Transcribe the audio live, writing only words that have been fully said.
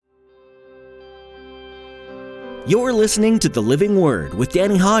You're listening to The Living Word with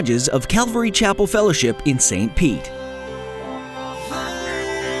Danny Hodges of Calvary Chapel Fellowship in St. Pete.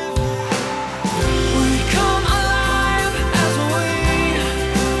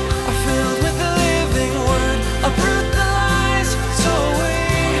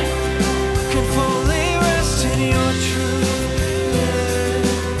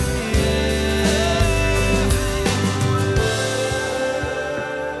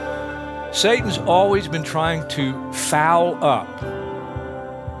 Satan's always been trying to foul up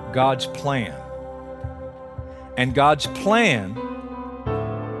God's plan. And God's plan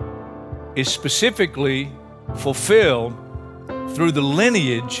is specifically fulfilled through the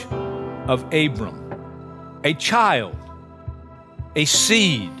lineage of Abram. A child, a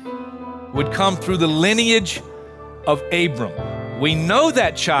seed would come through the lineage of Abram. We know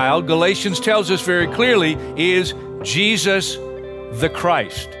that child, Galatians tells us very clearly, is Jesus the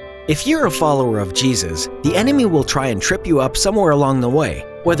Christ. If you're a follower of Jesus, the enemy will try and trip you up somewhere along the way,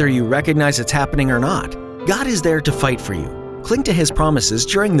 whether you recognize it's happening or not. God is there to fight for you. Cling to His promises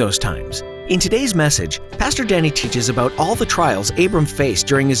during those times. In today's message, Pastor Danny teaches about all the trials Abram faced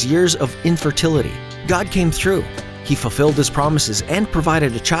during his years of infertility. God came through. He fulfilled His promises and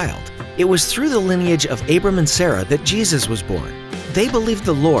provided a child. It was through the lineage of Abram and Sarah that Jesus was born. They believed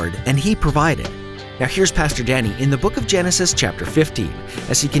the Lord and He provided. Now here's Pastor Danny in the book of Genesis chapter 15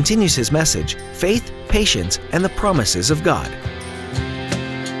 as he continues his message, Faith, Patience, and the Promises of God. To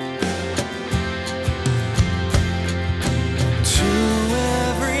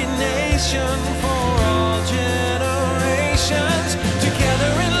every nation for all generations,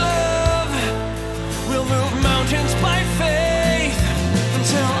 together in love, we'll move mountains by faith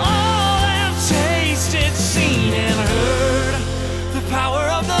until all have tasted, seen, and heard the power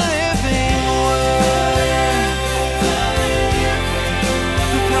of the living word.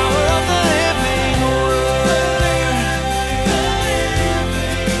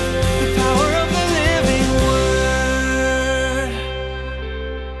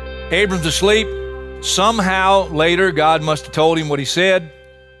 Abram's asleep. Somehow later, God must have told him what He said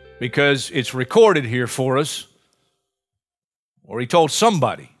because it's recorded here for us. Or He told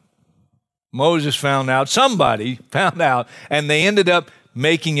somebody. Moses found out, somebody found out, and they ended up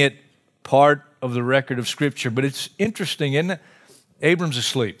making it part of the record of Scripture. But it's interesting, isn't it? Abram's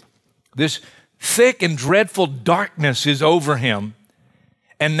asleep. This thick and dreadful darkness is over him,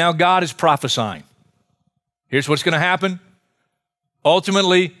 and now God is prophesying. Here's what's going to happen.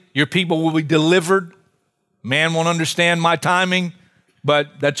 Ultimately, your people will be delivered. Man won't understand my timing,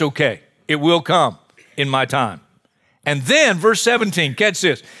 but that's okay. It will come in my time. And then, verse 17, catch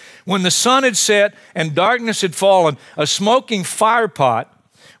this. When the sun had set and darkness had fallen, a smoking fire pot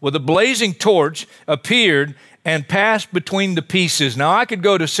with a blazing torch appeared and passed between the pieces. Now, I could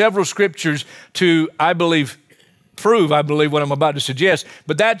go to several scriptures to, prove what I'm about to suggest,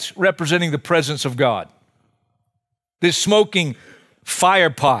 but that's representing the presence of God. This smoking fire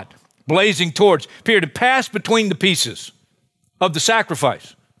pot, blazing torch, appeared to pass between the pieces of the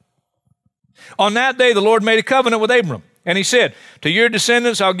sacrifice. On that day, the Lord made a covenant with Abram, and He said, to your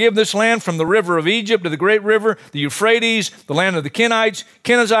descendants I'll give this land from the river of Egypt to the great river, the Euphrates, the land of the Kenites,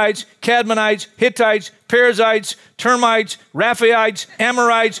 Kenizzites, Cadmonites, Hittites, Perizzites, Termites, Raphaites,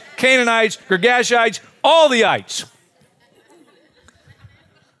 Amorites, Canaanites, Girgashites, all the ites.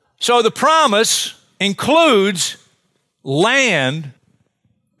 So the promise includes land,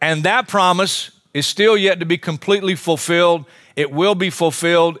 and that promise is still yet to be completely fulfilled. It will be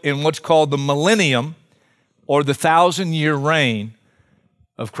fulfilled in what's called the millennium, or the 1,000-year reign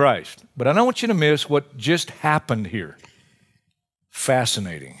of Christ. But I don't want you to miss what just happened here.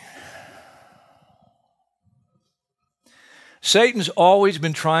 Fascinating. Satan's always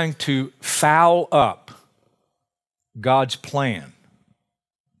been trying to foul up God's plan.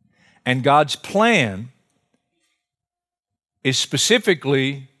 And God's plan is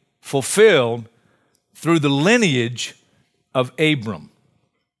specifically fulfilled through the lineage of Abram.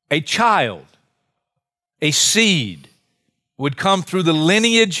 A child, a seed would come through the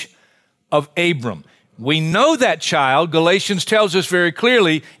lineage of Abram. We know that child, Galatians tells us very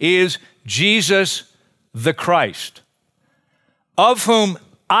clearly, is Jesus the Christ, of whom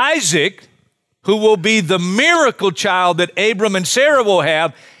Isaac, who will be the miracle child that Abram and Sarah will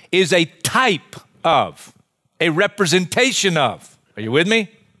have, is a type of, a representation of. Are you with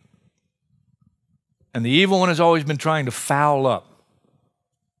me? And the evil one has always been trying to foul up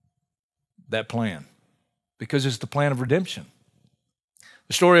that plan because it's the plan of redemption.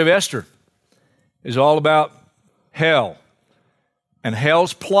 The story of Esther is all about hell and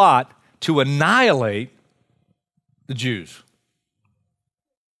hell's plot to annihilate the Jews.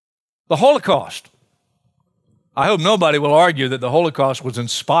 The Holocaust I hope nobody will argue that the Holocaust was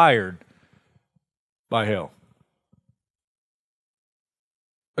inspired by hell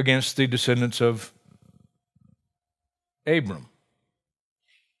against the descendants of Abram.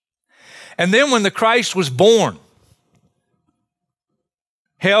 And then when the Christ was born,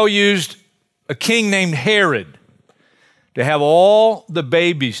 hell used a king named Herod to have all the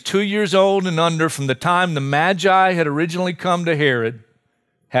babies 2 years old and under from the time the Magi had originally come to Herod,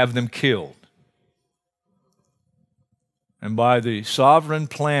 have them killed. And by the sovereign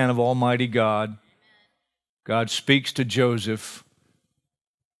plan of Almighty God, God speaks to Joseph,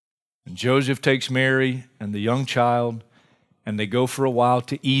 and Joseph takes Mary and the young child, and they go for a while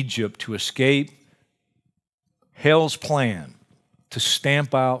to Egypt to escape hell's plan to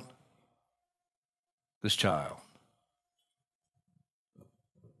stamp out this child.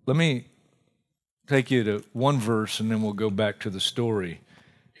 Let me take you to one verse, and then we'll go back to the story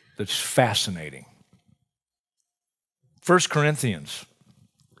that's fascinating. 1 Corinthians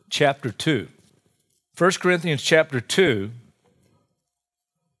chapter 2. 1 Corinthians chapter 2,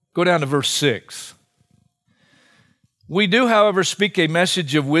 go down to verse 6. We do, however, speak a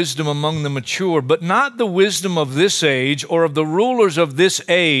message of wisdom among the mature, but not the wisdom of this age or of the rulers of this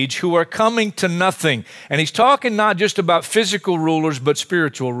age who are coming to nothing. And he's talking not just about physical rulers, but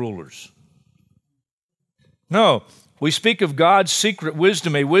spiritual rulers. No, we speak of God's secret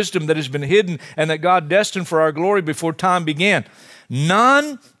wisdom, a wisdom that has been hidden and that God destined for our glory before time began.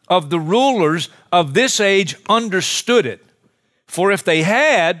 None of the rulers of this age understood it, for if they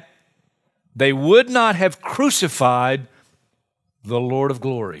had, they would not have crucified the Lord of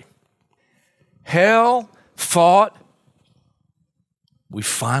glory. Hell thought, we've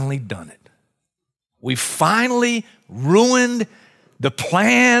finally done it. We finally ruined the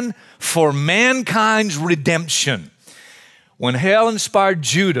plan for mankind's redemption. When hell inspired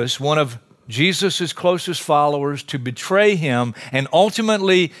Judas, one of Jesus' closest followers, to betray him and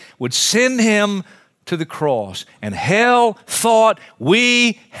ultimately would send him to the cross, and hell thought,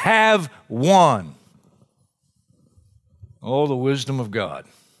 we have won. Oh, the wisdom of God.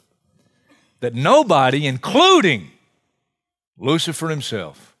 That nobody, including Lucifer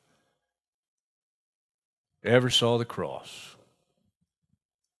himself, ever saw the cross.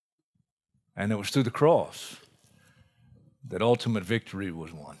 And it was through the cross that ultimate victory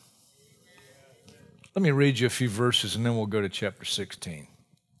was won. Let me read you a few verses and then we'll go to chapter 16.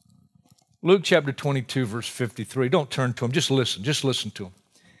 Luke chapter 22, verse 53. Don't turn to him, just listen to him.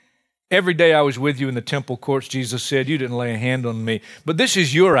 Every day I was with you in the temple courts, Jesus said, you didn't lay a hand on me, but this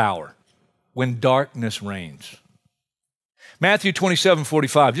is your hour when darkness reigns. Matthew 27,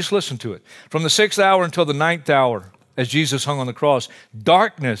 45, just listen to it. From the 6th hour until the 9th hour, as Jesus hung on the cross,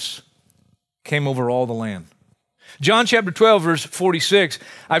 darkness came over all the land. John chapter 12, verse 46,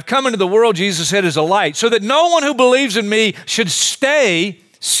 I've come into the world, Jesus said, as a light, so that no one who believes in me should stay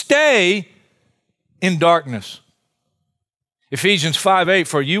in darkness. Ephesians 5:8,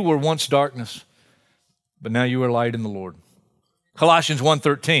 for you were once darkness, but now you are light in the Lord. Colossians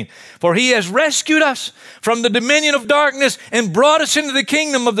 1:13, for he has rescued us from the dominion of darkness and brought us into the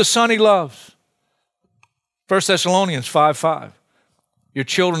kingdom of the Son he loves. 1 Thessalonians 5:5, you're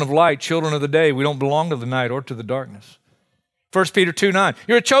children of light, children of the day. We don't belong to the night or to the darkness. 1 Peter 2:9,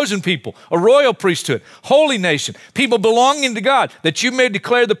 you're a chosen people, a royal priesthood, holy nation, people belonging to God, that you may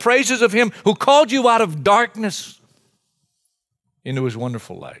declare the praises of him who called you out of darkness into his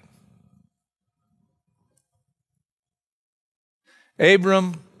wonderful light.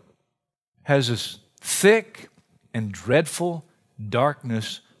 Abram has this thick and dreadful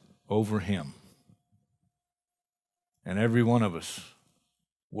darkness over him. And every one of us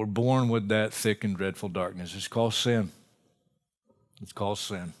were born with that thick and dreadful darkness. It's called sin. It's called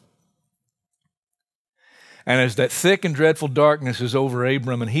sin. And as that thick and dreadful darkness is over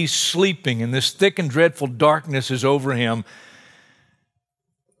Abram and he's sleeping and this thick and dreadful darkness is over him,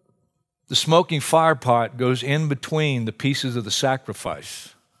 the smoking fire pot goes in between the pieces of the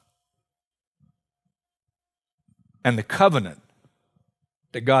sacrifice. And the covenant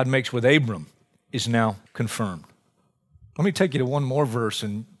that God makes with Abram is now confirmed. Let me take you to one more verse,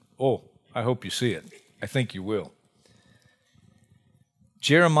 and I hope you see it. I think you will.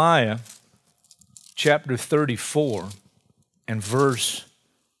 Jeremiah chapter 34 and verse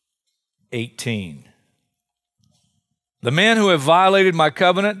 18. The men who have violated my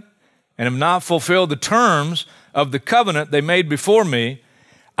covenant and have not fulfilled the terms of the covenant they made before me,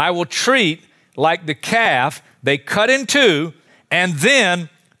 I will treat like the calf they cut in two and then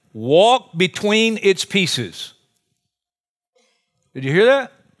walk between its pieces. Did you hear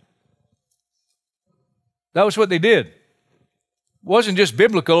that? That was what they did. wasn't just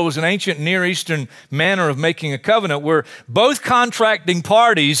biblical, it was an ancient Near Eastern manner of making a covenant where both contracting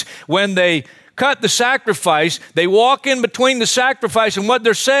parties, when they cut the sacrifice, they walk in between the sacrifice, and what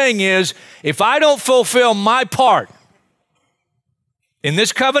they're saying is, if I don't fulfill my part in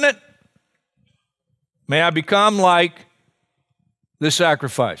this covenant, may I become like this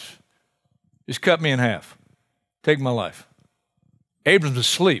sacrifice. Just cut me in half. Take my life. Abram's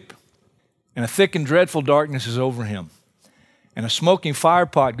asleep, and a thick and dreadful darkness is over him. And a smoking fire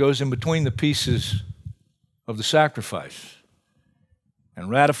pot goes in between the pieces of the sacrifice and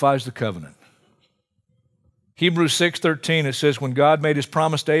ratifies the covenant. Hebrews 6:13, it says, when God made his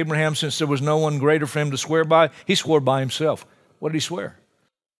promise to Abraham, since there was no one greater for him to swear by, he swore by himself. What did he swear?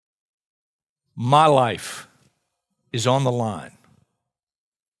 My life is on the line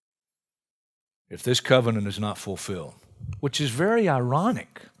if this covenant is not fulfilled, which is very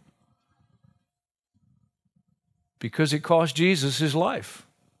ironic because it cost Jesus his life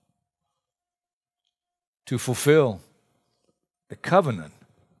to fulfill the covenant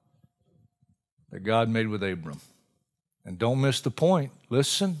that God made with Abram. And don't miss the point.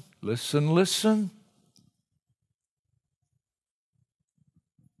 Listen, listen, listen.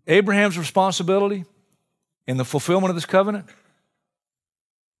 Abraham's responsibility in the fulfillment of this covenant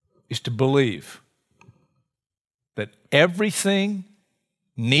is to believe that everything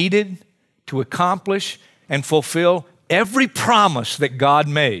needed to accomplish and fulfill every promise that God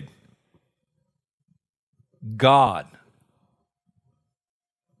made, God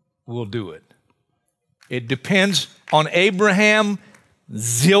will do it. It depends on Abraham,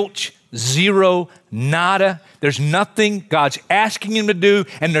 zilch, zero, nada. There's nothing God's asking him to do,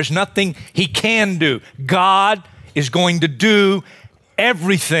 and there's nothing he can do. God is going to do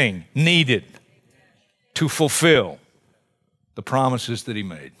everything needed to fulfill the promises that he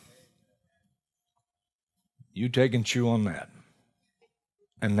made. You take and chew on that.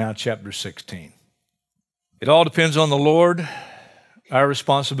 And now chapter 16. It all depends on the Lord. Our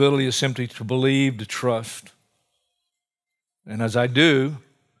responsibility is simply to believe, to trust. And as I do,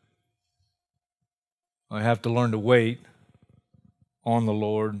 I have to learn to wait on the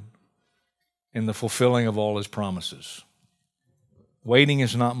Lord in the fulfilling of all his promises. Waiting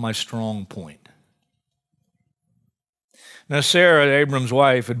is not my strong point. Now, Sarah, Abram's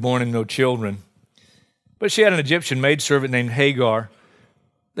wife, had borne him no children, but she had an Egyptian maidservant named Hagar.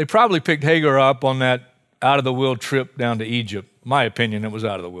 They probably picked Hagar up on that out-of-the-will trip down to Egypt. My opinion, it was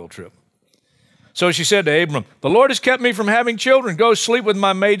out-of-the-will trip. So she said to Abram, the Lord has kept me from having children. Go sleep with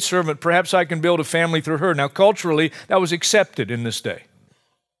my maidservant. Perhaps I can build a family through her. Now, culturally, that was accepted in this day.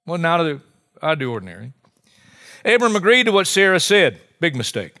 Well, now I do ordinary. Abram agreed to what Sarah said. Big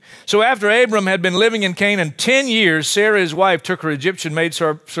mistake. So after Abram had been living in Canaan 10 years, Sarah, his wife, took her Egyptian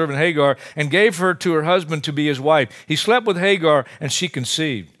maidservant Hagar and gave her to her husband to be his wife. He slept with Hagar, and she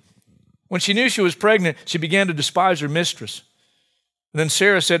conceived. When she knew she was pregnant, she began to despise her mistress. And then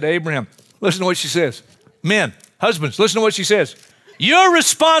Sarah said to Abraham, listen to what she says. Men, husbands, listen to what she says. You're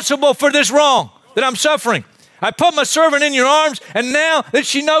responsible for this wrong that I'm suffering. I put my servant in your arms, and now that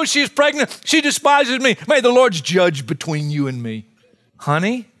she knows she's pregnant, she despises me. May the Lord's judge between you and me.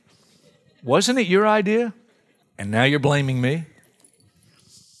 Honey, wasn't it your idea? And now you're blaming me?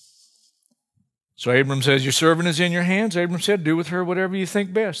 So Abram says, your servant is in your hands. Abram said, do with her whatever you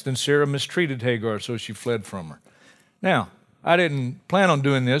think best. Then Sarah mistreated Hagar, so she fled from her. Now, I didn't plan on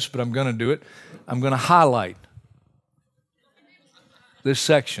doing this, but I'm going to do it. I'm going to highlight this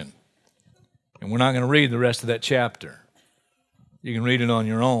section. And we're not going to read the rest of that chapter. You can read it on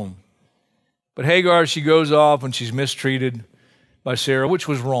your own. But Hagar, she goes off and she's mistreated by Sarah, which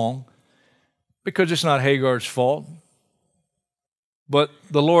was wrong, because it's not Hagar's fault. But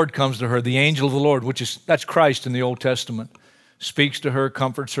the Lord comes to her, the angel of the Lord, that's Christ in the Old Testament, speaks to her,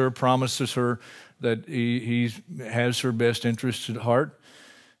 comforts her, promises her that he has her best interests at heart.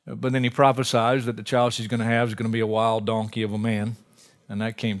 But then he prophesies that the child she's going to have is going to be a wild donkey of a man, and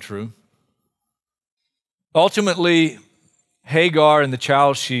that came true. Ultimately, Hagar and the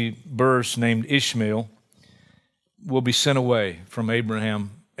child she births, named Ishmael, will be sent away from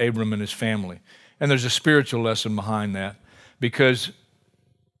Abram and his family. And there's a spiritual lesson behind that, because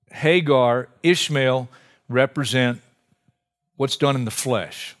Hagar, Ishmael represent what's done in the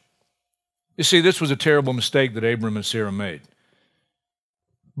flesh. You see, this was a terrible mistake that Abram and Sarah made.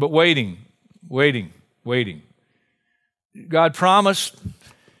 But waiting. God promised,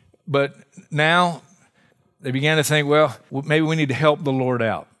 but now they began to think, well, maybe we need to help the Lord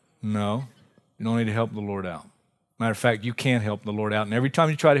out. No, you don't need to help the Lord out. Matter of fact, you can't help the Lord out. And every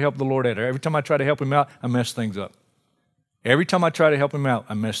time you try to help the Lord out, every time I try to help him out, I mess things up. Every time I try to help him out,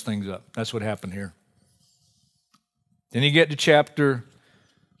 I mess things up. That's what happened here. Then you get to chapter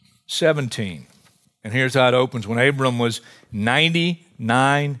 17. And here's how it opens. When Abram was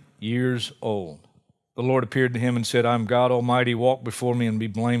 99 years old, the Lord appeared to him and said, I am God Almighty, walk before me and be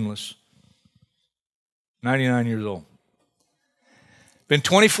blameless. 99 years old. Been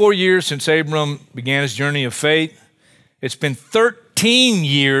 24 years since Abram began his journey of faith. It's been 13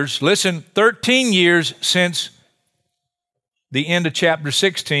 years, listen, 13 years since the end of chapter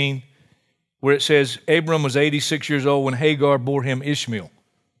 16, where it says Abram was 86 years old when Hagar bore him Ishmael.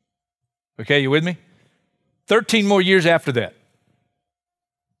 Okay, you with me? 13 more years after that.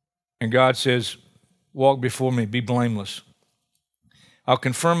 And God says, walk before me, be blameless. I'll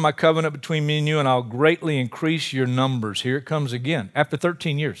confirm my covenant between me and you, and I'll greatly increase your numbers. Here it comes again, after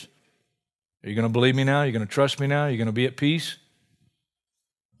 13 years. Are you going to believe me now? Are you going to trust me now? Are you going to be at peace?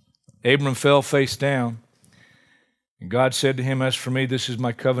 Abram fell face down. And God said to him, as for me, this is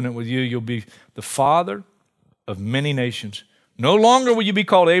my covenant with you. You'll be the father of many nations. No longer will you be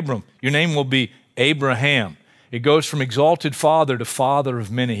called Abram. Your name will be Abraham. It goes from exalted father to father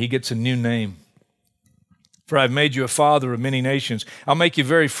of many. He gets a new name. For I've made you a father of many nations. I'll make you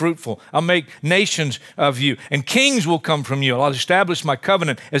very fruitful. I'll make nations of you, and kings will come from you. I'll establish my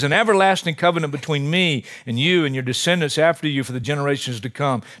covenant as an everlasting covenant between me and you and your descendants after you for the generations to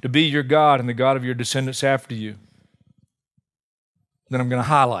come, to be your God and the God of your descendants after you. Then I'm going to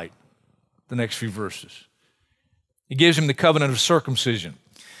highlight the next few verses. He gives him the covenant of circumcision.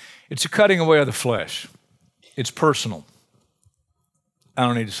 It's a cutting away of the flesh. It's personal. I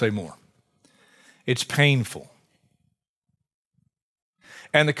don't need to say more. It's painful.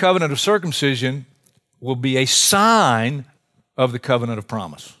 And the covenant of circumcision will be a sign of the covenant of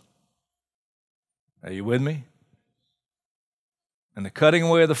promise. Are you with me? And the cutting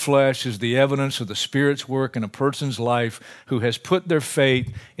away of the flesh is the evidence of the Spirit's work in a person's life who has put their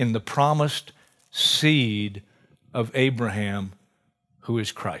faith in the promised seed of Abraham, who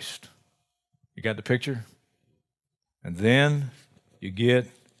is Christ. You got the picture? And then you get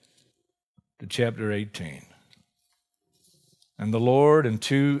to chapter 18. And the Lord and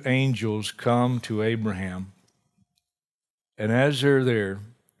two angels come to Abraham. And as they're there,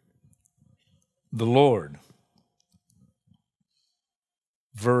 the Lord,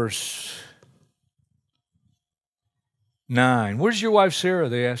 verse 9. Where's your wife Sarah?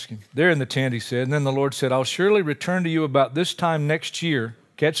 They asked him. There in the tent, he said. And then the Lord said, I'll surely return to you about this time next year.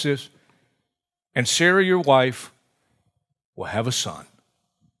 Catch this. And Sarah, your wife, will have a son.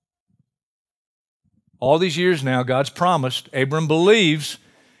 All these years now, God's promised. Abram believes.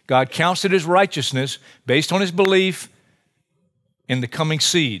 God counts it as righteousness based on his belief in the coming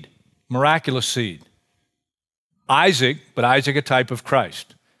seed, miraculous seed. Isaac, but Isaac a type of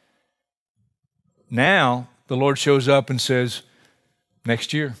Christ. Now, the Lord shows up and says,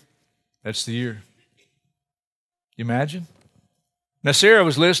 next year, that's the year. You imagine? Now, Sarah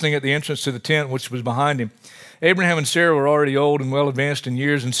was listening at the entrance to the tent, which was behind him. Abraham and Sarah were already old and well advanced in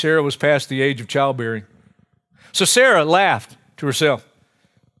years, and Sarah was past the age of childbearing. So Sarah laughed to herself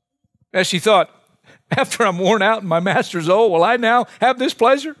as she thought, after I'm worn out and my master's old, will I now have this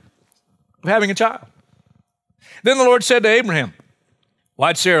pleasure of having a child? Then the Lord said to Abraham,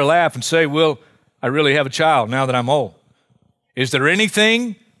 why'd Sarah laugh and say, will I really have a child now that I'm old? Is there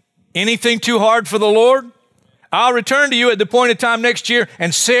anything too hard for the Lord? I'll return to you at the appointed time next year,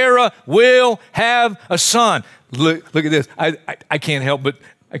 and Sarah will have a son. Look at this. I can't help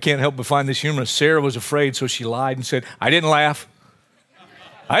but find this humorous. Sarah was afraid, so she lied and said, I didn't laugh.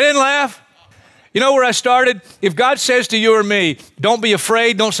 I didn't laugh. You know where I started? If God says to you or me, don't be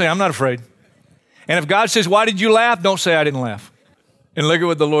afraid, don't say, I'm not afraid. And if God says, why did you laugh? Don't say, I didn't laugh. And look at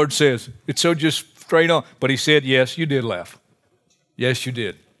what the Lord says. It's so just straight on. But he said, yes, you did laugh. Yes, you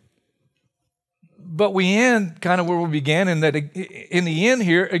did. But we end kind of where we began, in that in the end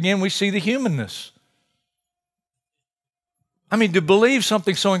here, again, we see the humanness. I mean, to believe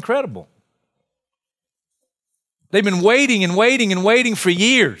something so incredible. They've been waiting and waiting and waiting for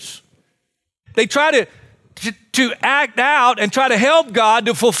years. They try to act out and try to help God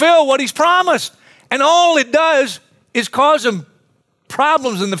to fulfill what he's promised. And all it does is cause them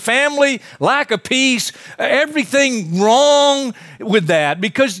problems in the family, lack of peace, everything wrong with that,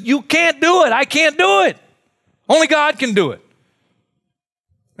 because you can't do it. I can't do it. Only God can do it.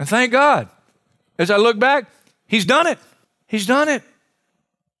 And thank God, as I look back, he's done it. He's done it.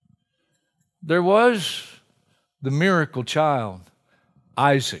 There was the miracle child,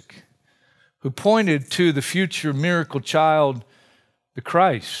 Isaac, who pointed to the future miracle child, the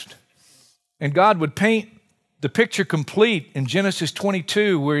Christ. And God would paint the picture complete in Genesis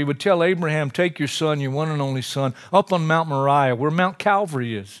 22, where he would tell Abraham, take your son, your one and only son, up on Mount Moriah, where Mount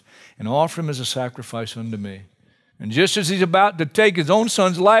Calvary is, and offer him as a sacrifice unto me. And just as he's about to take his own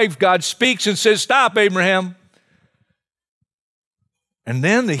son's life, God speaks and says, "Stop, Abraham." And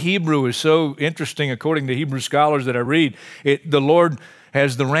then the Hebrew is so interesting, according to Hebrew scholars that I read. The Lord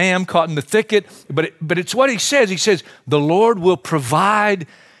has the ram caught in the thicket, but it's what he says. He says, the Lord will provide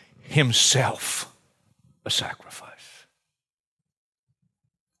himself a sacrifice.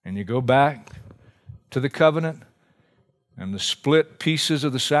 And you go back to the covenant, and the split pieces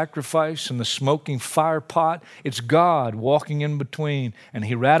of the sacrifice and the smoking fire pot, it's God walking in between, and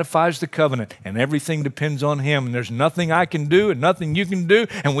he ratifies the covenant, and everything depends on him. And there's nothing I can do and nothing you can do,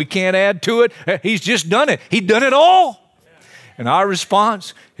 and we can't add to it. He's just done it. He's done it all. And our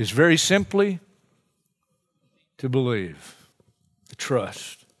response is very simply to believe, to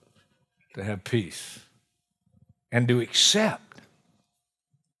trust, to have peace, and to accept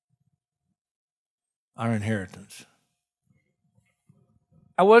our inheritance.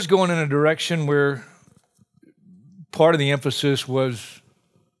 I was going in a direction where part of the emphasis was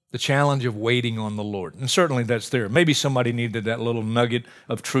the challenge of waiting on the Lord. And certainly that's there. Maybe somebody needed that little nugget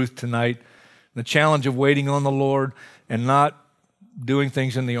of truth tonight. The challenge of waiting on the Lord and not doing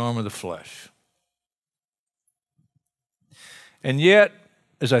things in the arm of the flesh. And yet,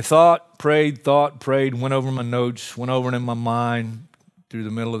 as I prayed, went over my notes, went over it in my mind through the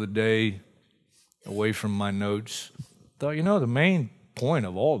middle of the day, away from my notes, thought, the main point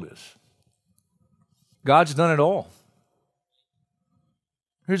of all this, God's done it all.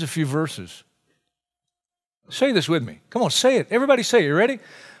 Here's a few verses. Say this with me. Come on, say it. Everybody say it. You ready?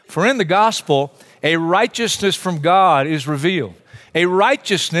 For in the gospel, a righteousness from God is revealed. A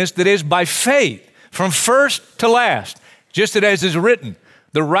righteousness that is by faith, from first to last. Just as is written,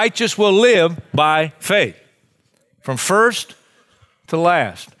 the righteous will live by faith. From first to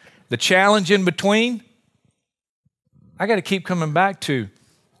last. The challenge in between, I got to keep coming back to,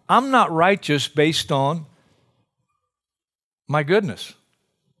 I'm not righteous based on my goodness.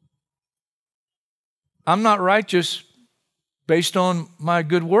 I'm not righteous based on my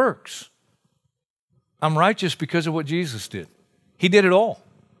good works. I'm righteous because of what Jesus did. He did it all.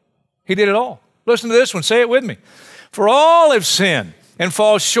 He did it all. Listen to this one. Say it with me. For all have sinned and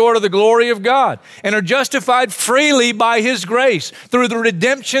fall short of the glory of God and are justified freely by his grace through the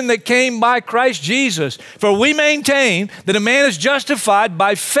redemption that came by Christ Jesus. For we maintain that a man is justified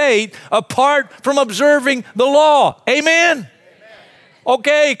by faith apart from observing the law. Amen?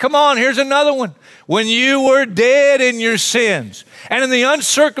 Okay, come on. Here's another one. When you were dead in your sins and in the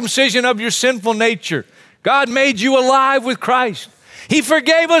uncircumcision of your sinful nature, God made you alive with Christ. He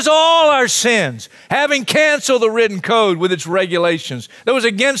forgave us all our sins, having canceled the written code with its regulations that was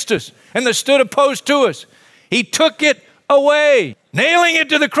against us and that stood opposed to us. He took it away, nailing it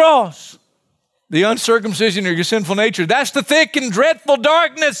to the cross. The uncircumcision of your sinful nature, that's the thick and dreadful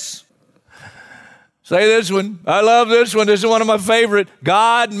darkness. Say this one. I love this one. This is one of my favorite.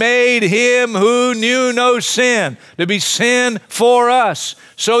 God made him who knew no sin to be sin for us,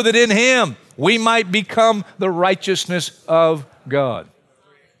 so that in him we might become the righteousness of God.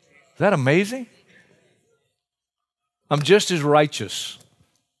 Is that amazing? I'm just as righteous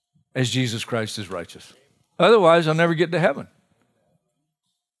as Jesus Christ is righteous. Otherwise, I'll never get to heaven.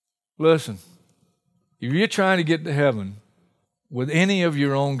 Listen, if you're trying to get to heaven with any of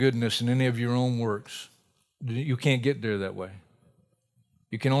your own goodness and any of your own works, you can't get there that way.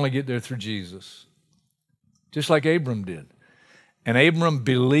 You can only get there through Jesus. Just like Abram did. And Abram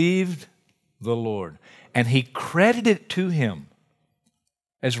believed the Lord, and he credited it to him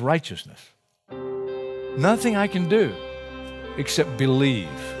as righteousness. Nothing I can do except believe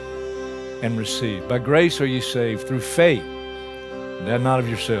and receive. By grace are you saved through faith, that not of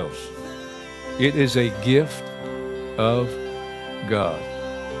yourselves. It is a gift of God.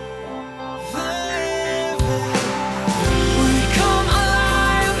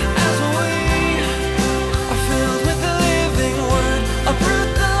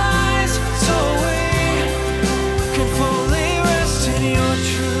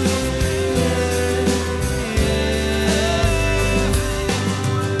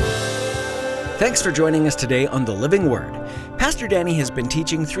 Thanks for joining us today on The Living Word. Pastor Danny has been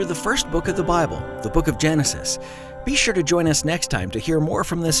teaching through the first book of the Bible, the book of Genesis. Be sure to join us next time to hear more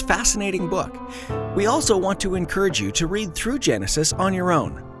from this fascinating book. We also want to encourage you to read through Genesis on your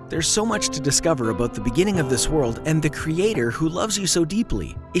own. There's so much to discover about the beginning of this world and the Creator who loves you so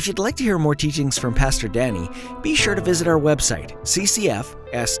deeply. If you'd like to hear more teachings from Pastor Danny, be sure to visit our website,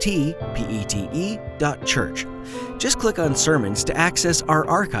 ccfstpete.church. Just click on Sermons to access our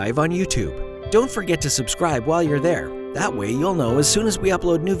archive on YouTube. Don't forget to subscribe while you're there. That way you'll know as soon as we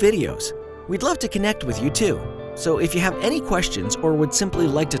upload new videos. We'd love to connect with you too. So if you have any questions or would simply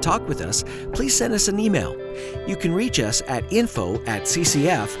like to talk with us, please send us an email. You can reach us at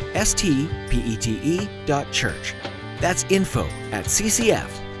info@ccfstpete.church. That's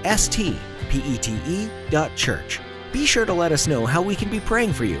info@ccfstpete.church. Be sure to let us know how we can be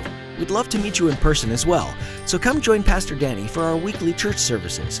praying for you. We'd love to meet you in person as well, so come join Pastor Danny for our weekly church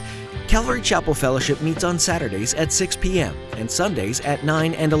services. Calvary Chapel Fellowship meets on Saturdays at 6 p.m. and Sundays at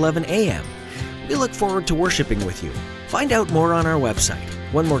 9 and 11 a.m. We look forward to worshiping with you. Find out more on our website.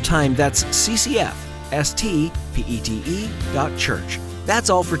 One more time, that's ccfstpete.church. That's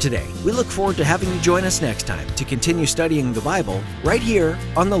all for today. We look forward to having you join us next time to continue studying the Bible right here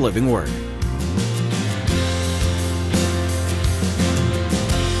on the Living Word.